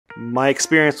My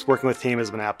experience working with Team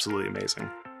has been absolutely amazing.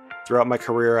 Throughout my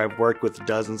career, I've worked with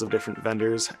dozens of different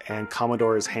vendors, and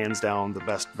Komodor is hands down the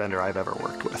best vendor I've ever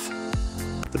worked with.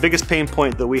 The biggest pain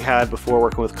point that we had before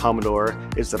working with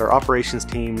Komodor is that our operations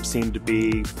team seemed to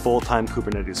be full-time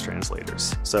Kubernetes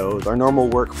translators. So our normal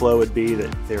workflow would be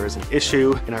that if there is an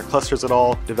issue in our clusters at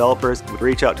all, developers would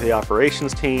reach out to the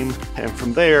operations team, and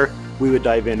from there, we would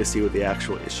dive in to see what the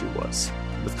actual issue was.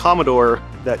 With Komodor,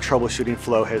 that troubleshooting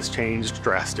flow has changed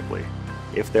drastically.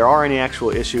 If there are any actual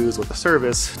issues with the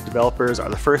service, developers are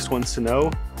the first ones to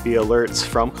know via alerts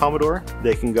from Komodor.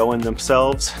 They can go in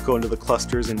themselves, go into the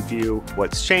clusters and view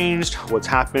what's changed, what's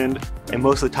happened, and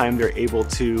most of the time they're able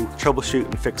to troubleshoot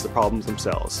and fix the problems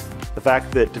themselves. The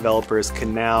fact that developers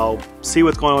can now see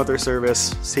what's going on with their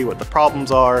service, see what the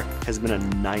problems are, has been a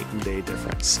night and day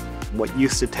difference. What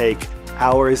used to take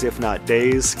hours, if not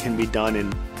days, can be done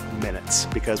in minutes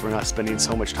because we're not spending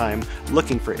so much time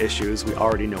looking for issues, we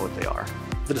already know what they are.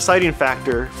 The deciding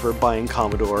factor for buying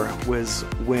Komodor was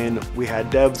when we had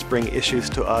devs bring issues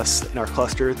to us in our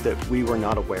cluster that we were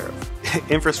not aware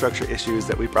of. Infrastructure issues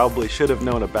that we probably should have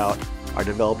known about, our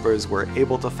developers were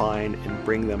able to find and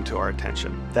bring them to our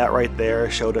attention. That right there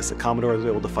showed us that Komodor was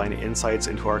able to find insights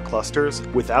into our clusters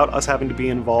without us having to be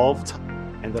involved,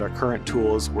 and that our current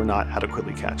tools were not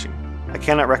adequately catching. I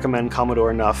cannot recommend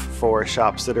Komodor enough for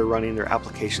shops that are running their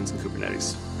applications in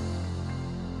Kubernetes.